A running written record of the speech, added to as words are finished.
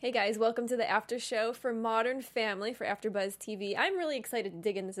Hey guys, welcome to the after show for Modern Family for AfterBuzz TV. I'm really excited to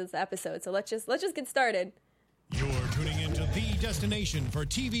dig into this episode, so let's just get started. You're tuning into the destination for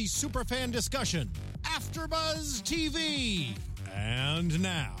TV superfan discussion, AfterBuzz TV. And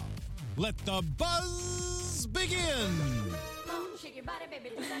now, let the buzz begin.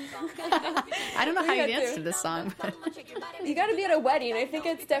 I don't know how you dance to this song, but you got to be at a wedding. I think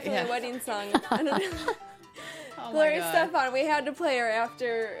it's definitely a wedding song. I don't know. oh Gloria Stefan, we had to play her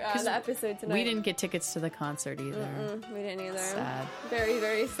after the episode tonight. We didn't get tickets to the concert either. We didn't either. Sad. Very,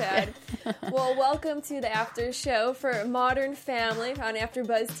 very sad. Well, welcome to the after show for Modern Family on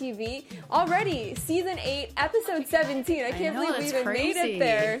AfterBuzz TV. Already, season 8, episode 17. I can't believe we even made it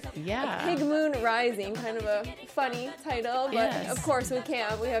there. Yeah. Pig Moon Rising, kind of a funny title, but of course we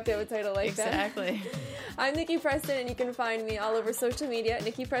can't. We have to have a title like that. Exactly. I'm Nikki Preston, and you can find me all over social media at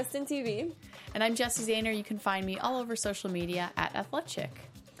Nikki Preston TV. And I'm Jessie Zahner. You can find me all over social media at Athletic.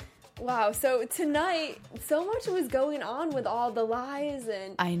 Wow, so tonight, so much was going on with all the lies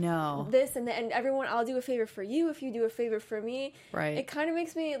and I know this and that, and everyone, I'll do a favor for you if you do a favor for me. Right. It kind of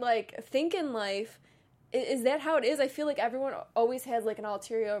makes me, think in life, is that how it is? I feel like everyone always has, an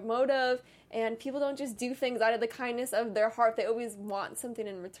ulterior motive, and people don't just do things out of the kindness of their heart. They always want something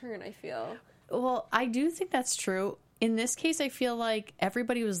in return, I feel. Well, I do think that's true. In this case, I feel like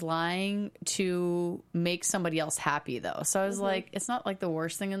everybody was lying to make somebody else happy, though. So I was like, it's not the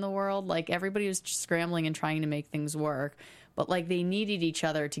worst thing in the world. Everybody was just scrambling and trying to make things work. But, they needed each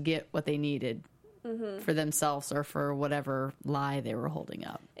other to get what they needed for themselves or for whatever lie they were holding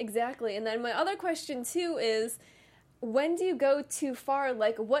up. Exactly. And then my other question, too, is when do you go too far?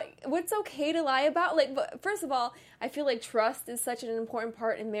 What's okay to lie about? First of all, I feel like trust is such an important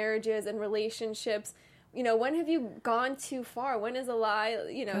part in marriages and relationships. When have you gone too far? When is a lie,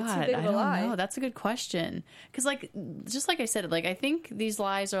 too big of a lie? I don't know. That's a good question. Because, just like I said, I think these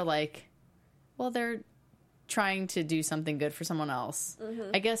lies are they're trying to do something good for someone else.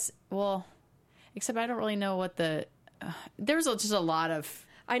 I guess, except I don't really know what there's just a lot of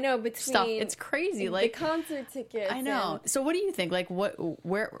I know, between stuff. It's crazy. The concert tickets. I know. So what do you think?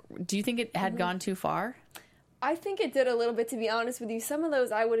 Where do you think it had gone too far? I think it did a little bit, to be honest with you. Some of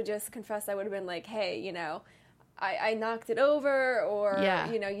those I would have just confessed. I would have been like, hey, I knocked it over, or,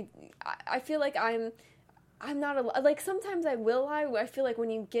 I feel like I'm not, sometimes I will lie. I feel like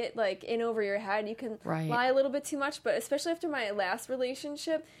when you get, in over your head, you can lie a little bit too much. But especially after my last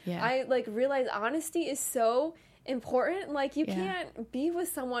relationship, I, realized honesty is so important. You can't be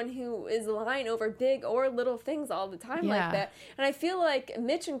with someone who is lying over big or little things all the time like that. And I feel like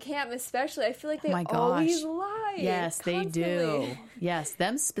Mitch and Cam especially, I feel like they always lie. Yes, constantly. They do. Yes,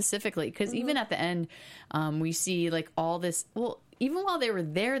 them specifically. Because even at the end, we see all this. Well, even while they were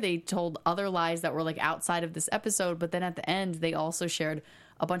there, they told other lies that were outside of this episode. But then at the end, they also shared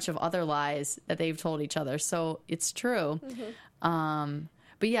a bunch of other lies that they've told each other. So it's true.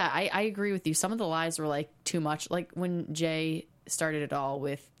 But yeah, I agree with you. Some of the lies were too much. When Jay started it all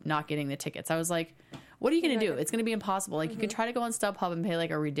with not getting the tickets, I was like, what are you going to do? It's going to be impossible. You could try to go on StubHub and pay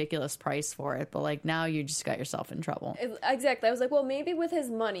a ridiculous price for it, but now you just got yourself in trouble. Exactly. I was like, well, maybe with his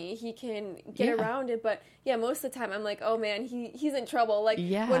money he can get around it, but yeah, most of the time I'm like, oh man, he's in trouble. When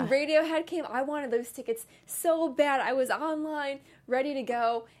Radiohead came, I wanted those tickets so bad. I was online, ready to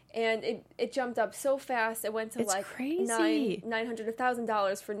go. And it jumped up so fast. It went to crazy. $900 to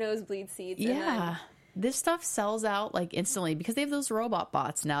 $1,000 for nosebleed seats. Yeah. And then, this stuff sells out instantly because they have those robot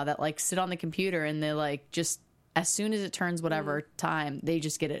bots now that sit on the computer and they just as soon as it turns whatever time, they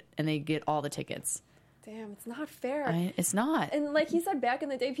just get it and they get all the tickets. Damn, it's not fair. It's not. And like he said, back in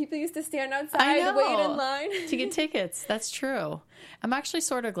the day, people used to stand outside, wait in line to get tickets. That's true. I'm actually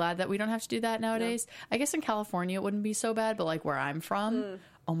sort of glad that we don't have to do that nowadays. No. I guess in California it wouldn't be so bad, but where I'm from,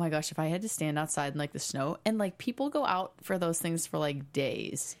 oh my gosh, if I had to stand outside in the snow, and people go out for those things for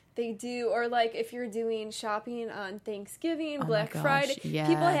days. They do, or if you're doing shopping on Thanksgiving, Black Friday,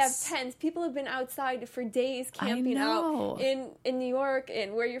 people have tents. People have been outside for days camping out in New York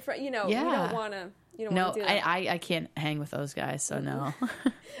and where you're from. You don't want to. No, I can't hang with those guys, so no.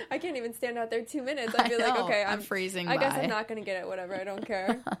 I can't even stand out there 2 minutes. I'd be okay, I'm freezing. I guess I'm not going to get it. Whatever, I don't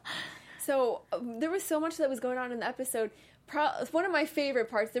care. So there was so much that was going on in the episode. One of my favorite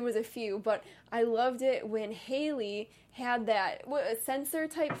parts, there was a few, but I loved it when Haley had that sensor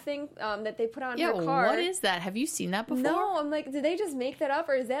type thing that they put on her car. What is that? Have you seen that before? No, I'm did they just make that up,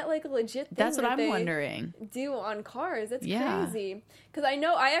 or is that a legit thing? That's what I'm wondering. Do on cars? That's crazy. Because I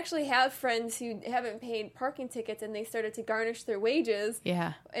know I actually have friends who haven't paid parking tickets and they started to garnish their wages.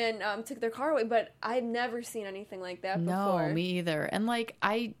 Yeah. And took their car away, but I've never seen anything like that before. No, me either. And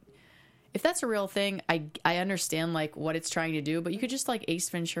if that's a real thing, I understand like what it's trying to do, but you could just like Ace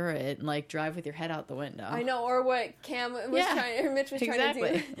Ventura it and like drive with your head out the window. I know, or what Cam was trying, or Mitch was trying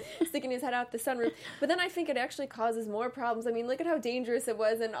to do, sticking his head out the sunroof. But then I think it actually causes more problems. I mean, look at how dangerous it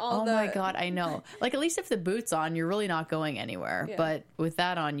was and all my God, I know. Like, at least if the boot's on, you're really not going anywhere. Yeah. But with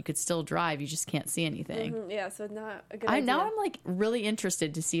that on, you could still drive. You just can't see anything. Mm-hmm. Yeah, so not a good idea. Now I'm, like, really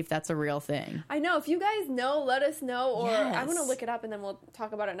interested to see if that's a real thing. I know. If you guys know, let us know. Or I'm going to look it up, and then we'll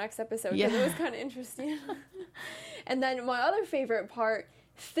talk about it next episode. Because it was kind of interesting. And then my other favorite part,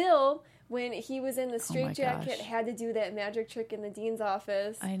 Phil, when he was in the straitjacket, had to do that magic trick in the dean's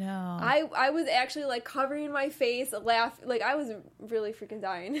office. I know. I was actually, like, covering my face, laughing. Like, I was really freaking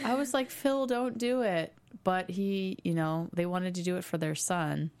dying. I was like, Phil, don't do it. But he, they wanted to do it for their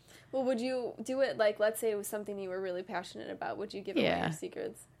son. Well, would you do it, like, let's say it was something you were really passionate about? Would you give away your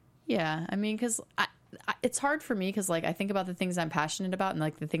secrets? Yeah. I mean, because it's hard for me because, like, I think about the things I'm passionate about and,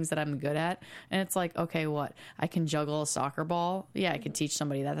 like, the things that I'm good at. And it's like, okay, what? I can juggle a soccer ball. Yeah, I could teach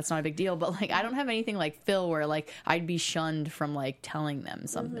somebody that. That's not a big deal. But, like, I don't have anything like Phil where, like, I'd be shunned from, like, telling them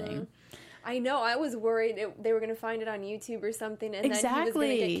something. Mm-hmm. I know. I was worried they were going to find it on YouTube or something. And then he was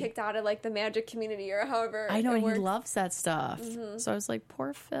going to get kicked out of, like, the magic community or however I know, and he loves that stuff. Mm-hmm. So I was like,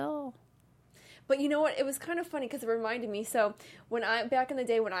 poor Phil. But you know what? It was kind of funny because it reminded me. So back in the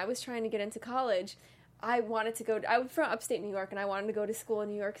day when I was trying to get into college, I wanted to go. I'm from upstate New York, and I wanted to go to school in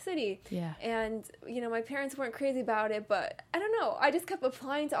New York City. Yeah. And my parents weren't crazy about it, but I don't know. I just kept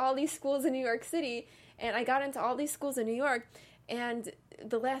applying to all these schools in New York City, and I got into all these schools in New York. And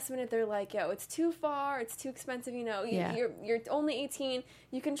the last minute, they're like, "Yo, it's too far. It's too expensive. You're only 18.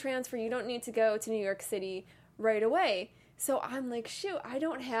 You can transfer. You don't need to go to New York City right away." So I'm like, shoot, I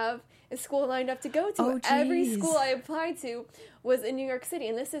don't have a school lined up to go to. Every school I applied to was in New York City.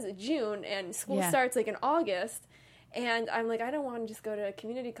 And this is June, and school starts like in August. And I'm like, I don't want to just go to a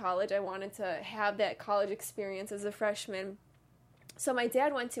community college. I wanted to have that college experience as a freshman. So my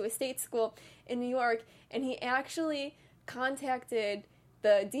dad went to a state school in New York, and he actually contacted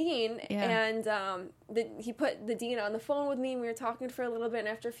the dean, and he put the dean on the phone with me, and we were talking for a little bit, and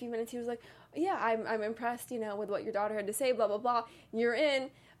after a few minutes he was like, yeah, I'm impressed, with what your daughter had to say, blah, blah, blah, you're in.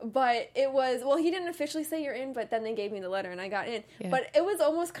 But it was, he didn't officially say you're in, but then they gave me the letter and I got in. Yeah. But it was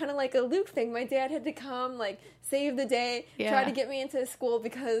almost kind of like a Luke thing. My dad had to come, like, save the day, try to get me into school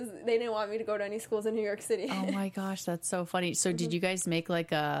because they didn't want me to go to any schools in New York City. Oh my gosh, that's so funny. So did you guys make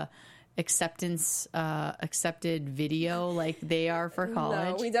like a accepted video like they are for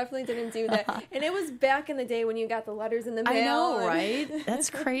college? No, we definitely didn't do that. And it was back in the day when you got the letters in the mail. I know, right? That's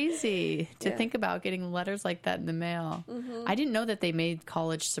crazy to think about getting letters like that in the mail. Mm-hmm. I didn't know that they made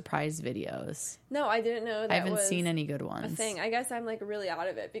college surprise videos. No, I didn't know that. I haven't seen any good ones. A thing. I guess I'm like really out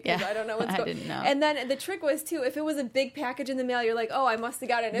of it because I don't know what's going on. I didn't know. And then the trick was too, if it was a big package in the mail, you're like, oh, I must have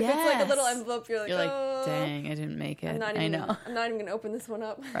got it. And if it's like a little envelope, you're like, oh, dang, I didn't make it. I'm not even going to open this one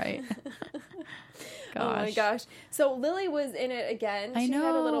up. Right. Oh my gosh. So Lily was in it again. She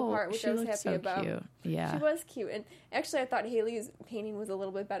had a little part, which I was happy about. Cute. Yeah. She was cute. And actually I thought Haley's painting was a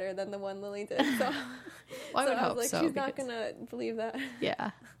little bit better than the one Lily did. So, I was like, she's not going to believe that.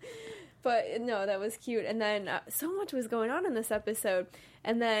 Yeah. But no, that was cute. And then so much was going on in this episode.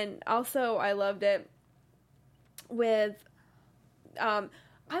 And then also I loved it with, I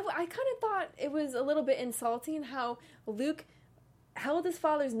kind of thought it was a little bit insulting how Luke held his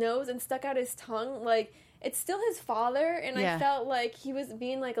father's nose and stuck out his tongue. Like, it's still his father, and I felt like he was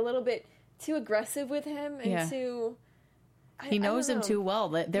being like a little bit too aggressive with him and too... He knows him too well.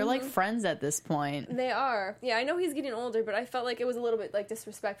 They're like friends at this point. They are. Yeah, I know he's getting older, but I felt like it was a little bit like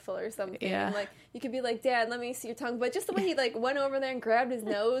disrespectful or something. Yeah. And, like, you could be like, Dad, let me see your tongue. But just the way he like went over there and grabbed his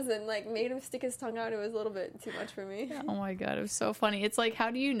nose and like made him stick his tongue out, it was a little bit too much for me. Oh my God, it was so funny. It's like, how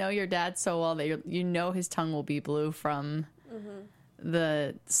do you know your dad so well that you know his tongue will be blue from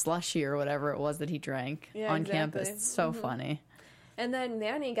the slushy or whatever it was that he drank on campus? It's so funny. And then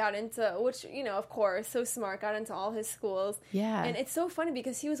Manny got into, which, of course, so smart, got into all his schools. Yeah. And it's so funny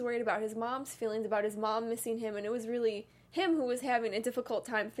because he was worried about his mom's feelings, about his mom missing him, and it was really him who was having a difficult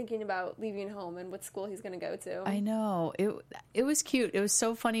time thinking about leaving home and what school he's going to go to. I know. It was cute. It was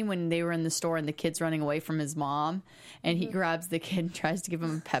so funny when they were in the store and the kid's running away from his mom, and he grabs the kid and tries to give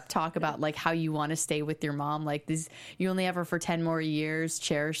him a pep talk about, like, how you want to stay with your mom. Like, you only have her for 10 more years.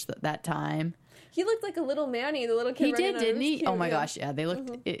 Cherish that time. He looked like a little Manny, the little kid. He did, didn't he? Cute, oh my gosh, yeah. They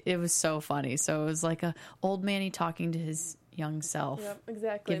looked. It was so funny. So it was like a old Manny talking to his young self. Yep,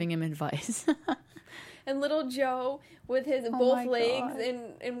 exactly. Giving him advice. And little Joe with his both legs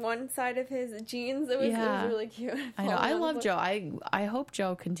in one side of his jeans. It was really cute. I know. I love Joe. I hope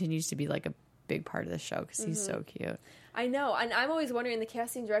Joe continues to be like a big part of the show because he's so cute. I know, and I'm always wondering, the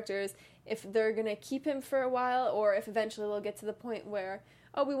casting directors, if they're going to keep him for a while or if eventually they'll get to the point where,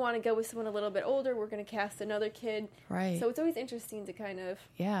 oh, we want to go with someone a little bit older, we're going to cast another kid. Right. So it's always interesting to kind of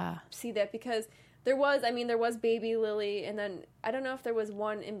yeah, see that, because there was baby Lily, and then I don't know if there was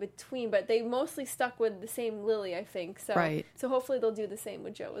one in between, but they mostly stuck with the same Lily, I think. So, right. So hopefully they'll do the same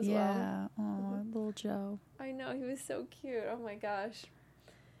with Joe as well. Yeah, oh, little Joe. I know, he was so cute. Oh my gosh.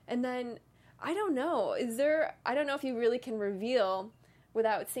 And then, I don't know if you really can reveal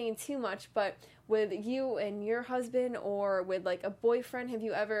without saying too much, but with you and your husband or with like a boyfriend, have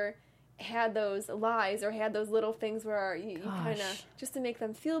you ever had those lies or had those little things where you kind of, just to make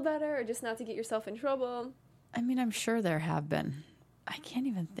them feel better or just not to get yourself in trouble? I mean, I'm sure there have been. I can't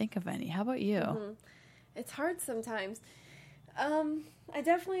even think of any. How about you? It's hard sometimes.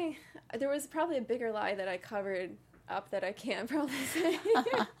 There was probably a bigger lie that I covered up that I can't probably say.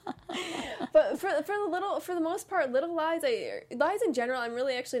 But for the most part, little lies in general, I'm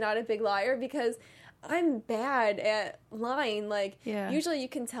really actually not a big liar because I'm bad at lying. Like, usually you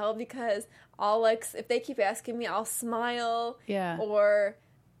can tell because if they keep asking me, I'll smile. Yeah. Or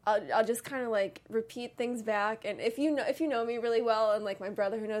I'll just kind of like repeat things back. And if you know me really well, and like my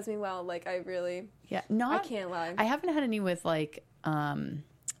brother who knows me well, like I can't lie. I haven't had any with like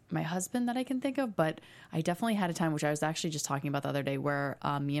my husband that I can think of, but I definitely had a time, which I was actually just talking about the other day, where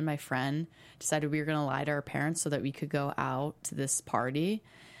me and my friend decided we were going to lie to our parents so that we could go out to this party.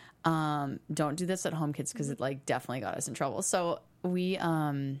 Don't do this at home, kids, because it like definitely got us in trouble. So we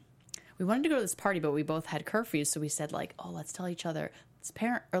wanted to go to this party, but we both had curfews. So we said like, oh, let's tell each other,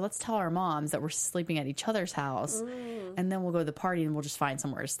 let's tell our moms that we're sleeping at each other's house, and then we'll go to the party and we'll just find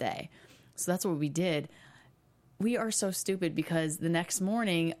somewhere to stay. So that's what we did. We are so stupid because the next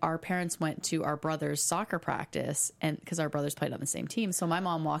morning our parents went to our brother's soccer practice, and because our brothers played on the same team. So my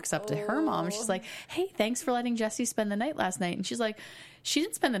mom walks up to her mom and she's like, hey, thanks for letting Jessie spend the night last night. And she's like, she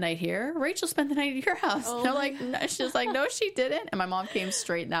didn't spend the night here. Rachel spent the night at your house. Oh. They're like, no. She was like, no, she didn't. And my mom came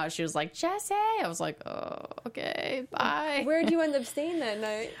straight out. She was like, Jessie. I was like, oh, okay, bye. Where'd you end up staying that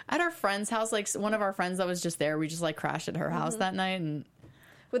night? At our friend's house. Like one of our friends that was just there. We just like crashed at her house that night, and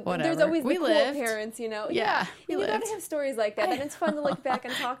whatever. There's always the cool parents, you know. Yeah, you gotta have stories like that, and it's fun to look back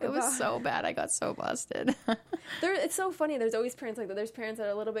and talk about. It was so bad. I got so busted. It's so funny. There's always parents like that. There's parents that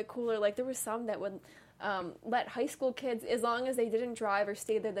are a little bit cooler. Like there was some that would let high school kids, as long as they didn't drive or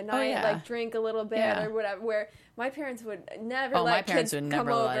stay there the night, like drink a little bit or whatever. Where my parents would never let kids come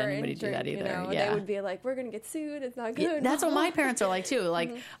over and drink, do that either. You know? They would be like, "We're gonna get sued. It's not good." Yeah, that's what my parents are like too.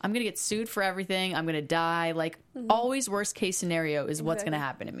 Like, I'm gonna get sued for everything. I'm gonna die. Like, always worst case scenario is what's gonna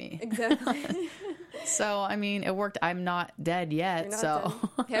happen to me. Exactly. So I mean, it worked. I'm not dead yet. You're not so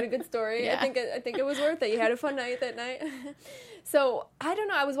dead. You had a good story. I think it was worth it. You had a fun night that night. So, I don't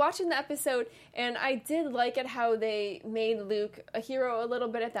know, I was watching the episode, and I did like it how they made Luke a hero a little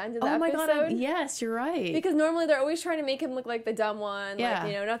bit at the end of the episode. Oh my God, yes, you're right. Because normally they're always trying to make him look like the dumb one, like,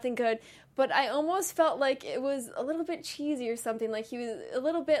 you know, nothing good. But I almost felt like it was a little bit cheesy or something, like he was a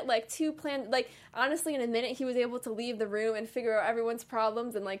little bit, like, too planned. Like, honestly, in a minute, he was able to leave the room and figure out everyone's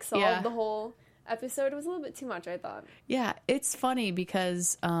problems and, like, solve the whole episode. It was a little bit too much, I thought. Yeah, it's funny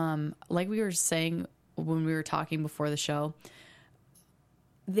because, like we were saying when we were talking before the show,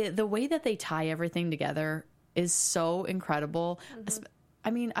 the way that they tie everything together is so incredible.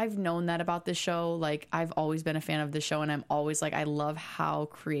 I mean, I've known that about this show. Like, I've always been a fan of this show, and I'm always like, I love how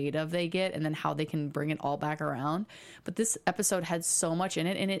creative they get and then how they can bring it all back around. But this episode had so much in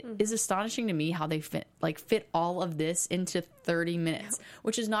it, and it is astonishing to me how they fit all of this into 30 minutes,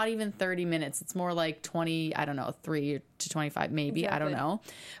 which is not even 30 minutes. It's more like 20, I don't know, 3 to 25 maybe. Exactly. I don't know.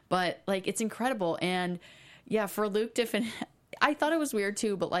 But, like, it's incredible. And, yeah, for Luke Diffin, I thought it was weird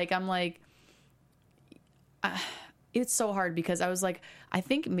too, but like, I'm like, it's so hard because I was like, I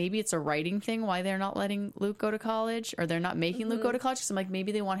think maybe it's a writing thing why they're not letting Luke go to college, or they're not making Luke go to college. Because I'm like,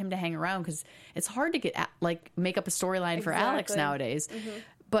 maybe they want him to hang around because it's hard to get make up a storyline for Alex nowadays.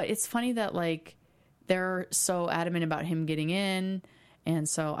 But it's funny that like they're so adamant about him getting in. And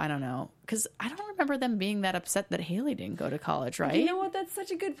so I don't know, because I don't remember them being that upset that Haley didn't go to college, right? You know what? That's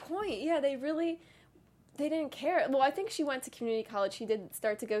such a good point. Yeah, they didn't care. Well, I think she went to community college. She did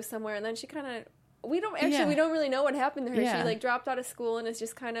start to go somewhere, and then she kind of... We don't really know what happened to her. Yeah. She, like, dropped out of school and is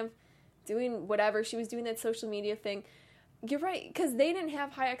just kind of doing whatever. She was doing that social media thing. You're right, because they didn't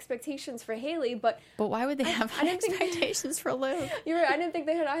have high expectations for Haley, but... But why would they have high expectations for Luke? You're right. I didn't think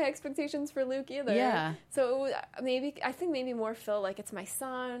they had high expectations for Luke either. Yeah. So I think maybe more Phil, like, it's my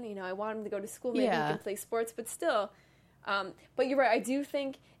son, you know, I want him to go to school, maybe he can play sports, but still... But you're right. I do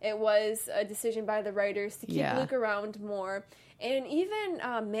think it was a decision by the writers to keep Luke around more. And even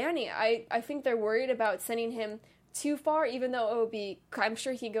Manny, I think they're worried about sending him too far, even though it would be, I'm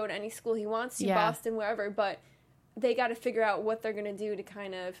sure he could go to any school he wants to, Boston, wherever, but they got to figure out what they're going to do to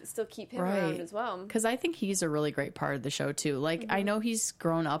kind of still keep him around as well. Because I think he's a really great part of the show, too. Like, I know he's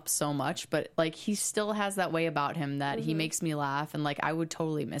grown up so much, but, like, he still has that way about him that he makes me laugh. And, like, I would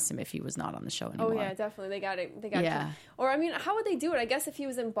totally miss him if he was not on the show anymore. Oh, yeah, definitely. They got it. Or, I mean, how would they do it? I guess if he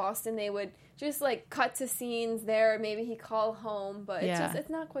was in Boston, they would just, like, cut to scenes there. Maybe he'd call home. But it's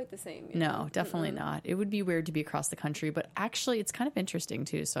not quite the same. No, definitely not. It would be weird to be across the country. But actually, it's kind of interesting,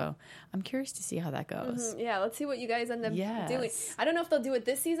 too. So I'm curious to see how that goes. Yeah, let's see what you guys end up doing. I don't know if they'll do it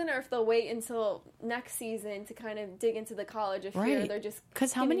this season or if they'll wait until next season to kind of dig into the college. If they're just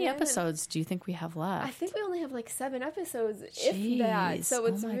because how many episodes do you think we have left? I think we only have like 7 episodes, if that. So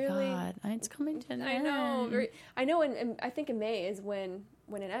it's God. It's coming to an end. I know. And I think in May is when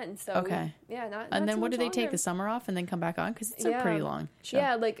it ends. So okay, not. And then what do they longer. take the summer off and then come back on? Because it's a pretty long show.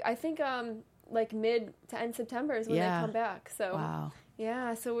 Yeah, like I think like mid to end September is when they come back. So wow.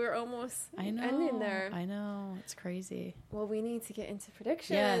 Yeah, so we're almost ending there. I know. It's crazy. Well, we need to get into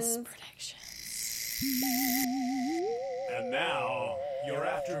predictions. Yes, predictions. And now, your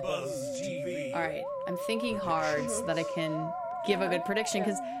AfterBuzz TV. All right. I'm thinking hard so that I can give a good prediction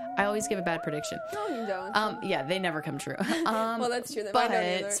because I always give a bad prediction. No, you don't. Yeah, they never come true. Well, that's true.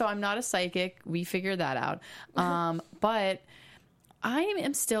 But so I'm not a psychic. We figured that out. But I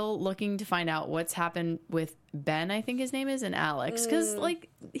am still looking to find out what's happened with Ben, I think his name is, and Alex. Because, like,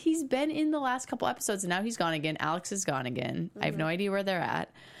 he's been in the last couple episodes, and now he's gone again. Alex is gone again. I have no idea where they're at.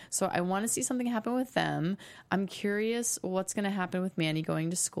 So I want to see something happen with them. I'm curious what's going to happen with Manny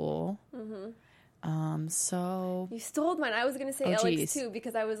going to school. So you stole mine. I was going to say Alex too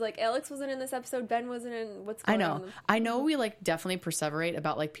because I was like, Alex wasn't in this episode. Ben wasn't in. What's going on? I know. We like definitely perseverate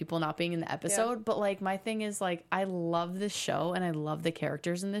about like people not being in the episode, but like my thing is like I love this show and I love the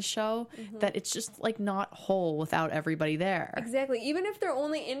characters in this show. That it's just like not whole without everybody there. Exactly. Even if they're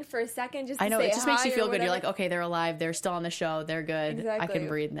only in for a second, just to I know say it just makes you feel good. Whatever. You're like, okay, they're alive. They're still on the show. They're good. Exactly. I can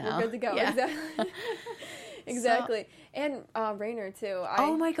breathe now. We're good to go. Yeah. Exactly. Exactly. And Rainer too.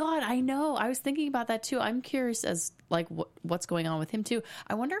 Oh my God, I know. I was thinking about that too. I'm curious as like what's going on with him too.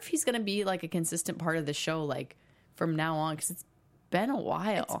 I wonder if he's going to be like a consistent part of the show like from now on because it's been a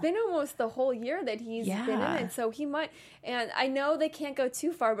while. It's been almost the whole year that he's been in it, so he might. And I know they can't go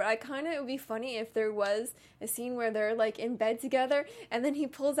too far, but it would be funny if there was a scene where they're like in bed together, and then he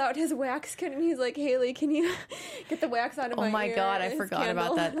pulls out his wax gun and he's like, "Haley, can you get the wax out of my ear?" Oh my God, I forgot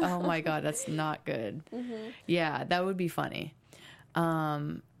about that. Oh my God, that's not good. Yeah, that would be funny.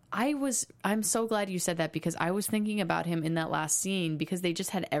 I'm so glad you said that because I was thinking about him in that last scene because they just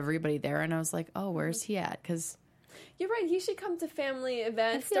had everybody there, and I was like, "Oh, where's he at?" Because you're right. He should come to family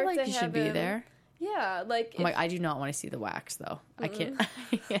events. I feel like he should be there. Yeah, like I do not want to see the wax though. I can't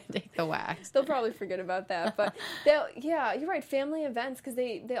take the wax. They'll probably forget about that, but you're right. Family events because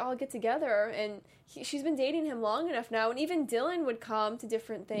they all get together, and she's been dating him long enough now, and even Dylan would come to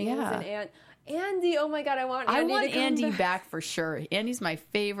different things. Yeah. And Andy, oh my God, I want Andy back for sure. Andy's my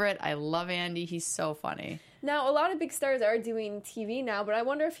favorite. I love Andy. He's so funny. Now, a lot of big stars are doing TV now, but I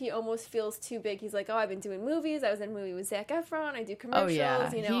wonder if he almost feels too big. He's like, I've been doing movies. I was in a movie with Zac Efron. I do commercials. Oh, yeah.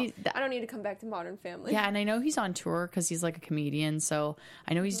 I don't need to come back to Modern Family. Yeah, and I know he's on tour because he's like a comedian, so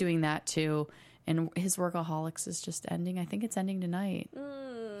I know he's doing that too. And his Workaholics is just ending. I think it's ending tonight.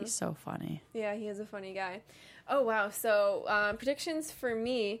 He's so funny. Yeah, he is a funny guy. Oh, wow. So, predictions for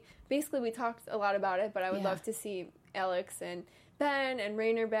me, basically we talked a lot about it, but I would love to see Alex and Ben and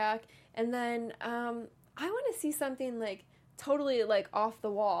Rainer back. And then I want to see something like totally like off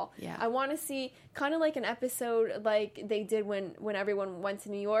the wall. Yeah. I want to see kind of like an episode like they did when everyone went to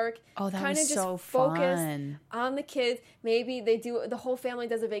New York. Oh, that kind was of just so focus fun. On the kids. Maybe the whole family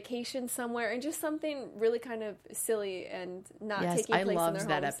does a vacation somewhere and just something really kind of silly and not taking place in their homes. I loved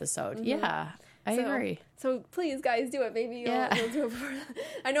that episode. Yeah. I agree. So please, guys, do it. Maybe you'll do it before.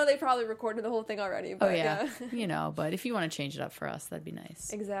 I know they probably recorded the whole thing already. But but if you want to change it up for us, that'd be nice.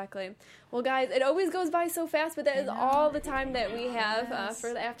 Exactly. Well, guys, it always goes by so fast, but that is all the time that we have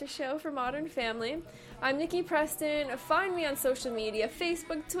for the after show for Modern Family. I'm Nikki Preston. Find me on social media,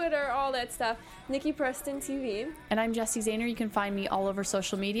 Facebook, Twitter, all that stuff. Nikki Preston TV. And I'm Jessie Zahner. You can find me all over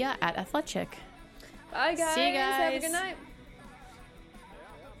social media at Athletic. Bye, guys. See you guys. Have a good night.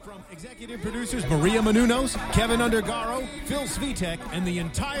 From executive producers Maria Menounos, Kevin Undergaro, Phil Svitek, and the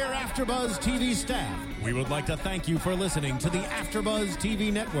entire AfterBuzz TV staff, we would like to thank you for listening to the AfterBuzz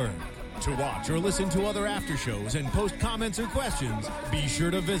TV Network. To watch or listen to other after shows and post comments or questions, be sure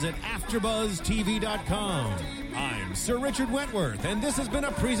to visit AfterBuzzTV.com. I'm Sir Richard Wentworth, and this has been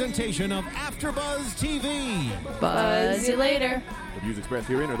a presentation of AfterBuzz TV. Buzz you later. The views expressed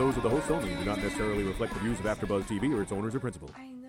herein are those of the hosts only and do not necessarily reflect the views of AfterBuzz TV or its owners or principals.